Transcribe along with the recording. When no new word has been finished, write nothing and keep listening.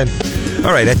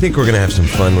All right, I think we're going to have some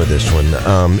fun with this one.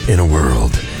 In a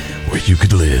world where you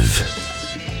could live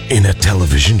in a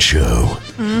television show.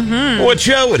 Mm-hmm. What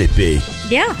show would it be?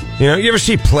 Yeah. You know, you ever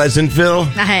see Pleasantville?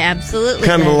 I absolutely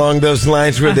Kind of did. along those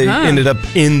lines where they ended up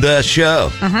in the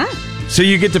show. Uh-huh. So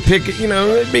you get to pick, you know,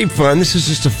 it'd be fun. This is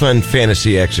just a fun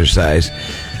fantasy exercise.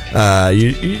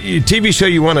 You TV show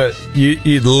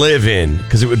you'd live in,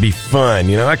 because it would be fun.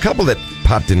 You know, a couple that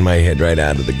popped in my head right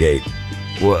out of the gate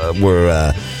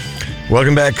were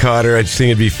Welcome Back, Kotter. I just think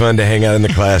it'd be fun to hang out in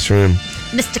the classroom.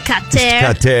 Mr.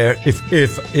 Kotter.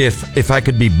 If I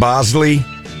could be Bosley.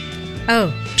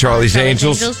 Oh. Charlie's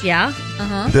Angels. Yeah.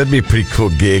 Uh-huh. That'd be a pretty cool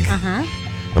gig. Uh-huh.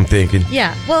 I'm thinking.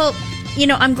 Yeah. Well, you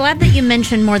know, I'm glad that you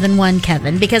mentioned more than one,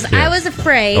 Kevin, because I was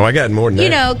afraid. Oh, I got more than that. You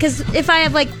know, because if I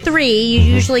have like 3, you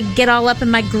usually get all up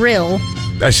in my grill.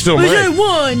 I still might.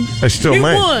 I still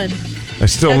might. I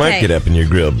still might get up in your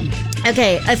grill.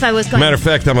 Okay, if I was going... Matter of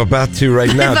fact, I'm about to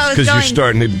right now because you're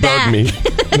starting to bug me.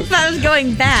 If I was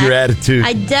going back... Your attitude.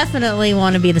 I definitely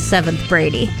want to be the 7th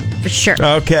Brady, for sure.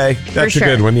 Okay, that's a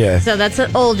good one, yeah. So that's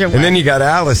an older one. And then you got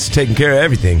Alice taking care of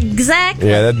everything. Exactly.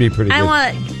 Yeah, that'd be pretty good. I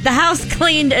want the house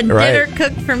cleaned and dinner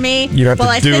cooked for me. You don't have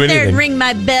while to do I sit there anything. and ring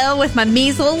my bell with my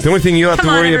measles. The only thing you have to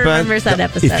worry about... remembers that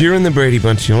episode. If you're in the Brady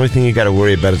Bunch, the only thing you got to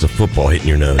worry about is a football hitting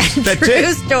your nose. That's True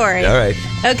it. story. All right.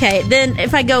 Okay, then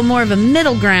if I go more of a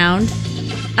middle ground,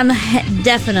 I'm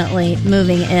definitely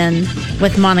moving in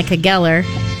with Monica Geller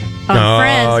on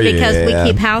Friends because we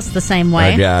keep house the same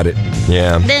way. I got it.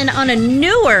 Yeah. Then on a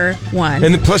newer one.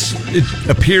 And plus, it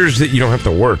appears that you don't have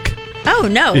to work. Oh,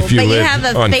 no. If you but you live have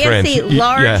a on fancy,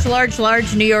 Friends.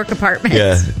 large New York apartment.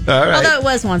 Yeah. All right. Although it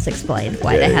was once explained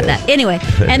why they had that. Anyway,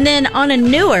 and then on a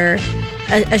newer,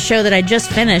 a show that I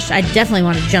just finished, I definitely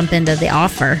want to jump into The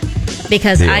Offer.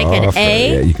 Because I could,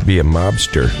 Yeah, you could be a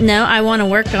mobster. No, I want to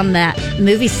work on that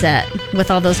movie set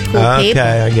with all those cool people.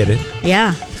 Okay, I get it.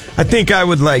 Yeah. I think how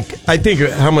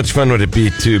much fun would it be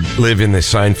to live in the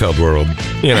Seinfeld world,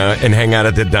 you know, and hang out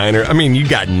at the diner? I mean, you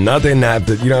got nothing,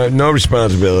 no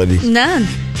responsibility. None.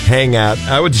 Hang out.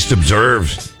 I would just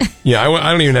observe. Yeah, I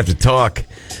don't even have to talk.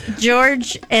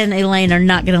 George and Elaine are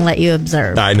not going to let you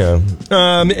observe. I know.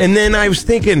 And then I was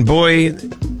thinking, boy,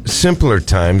 simpler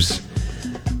times.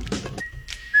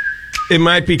 It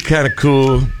might be kind of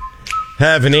cool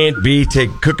having Aunt B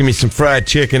cooking me some fried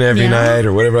chicken every night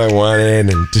or whatever I wanted,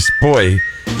 and just, boy,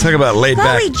 talk about laid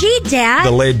back. Golly gee, Dad.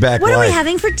 The laid back What life. are we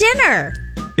having for dinner?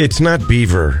 It's not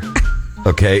Beaver,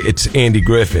 okay? It's Andy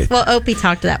Griffith. Well, Opie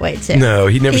talked that way, too. No,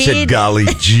 he never said golly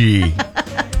gee.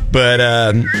 But,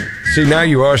 see, now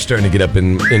you are starting to get up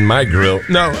in my grill.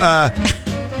 No,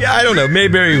 yeah, I don't know.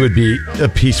 Mayberry would be a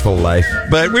peaceful life.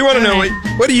 But we want to know,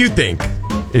 what do you think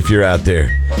if you're out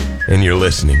there and you're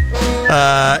listening?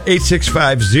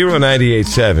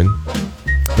 865-0987.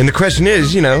 And the question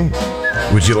is, you know,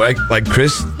 would you like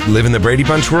Chris, live in the Brady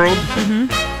Bunch world? Mm-hmm.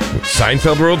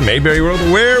 Seinfeld world? Mayberry world?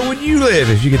 Where would you live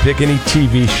if you could pick any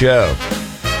TV show?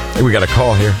 Hey, we got a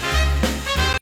call here.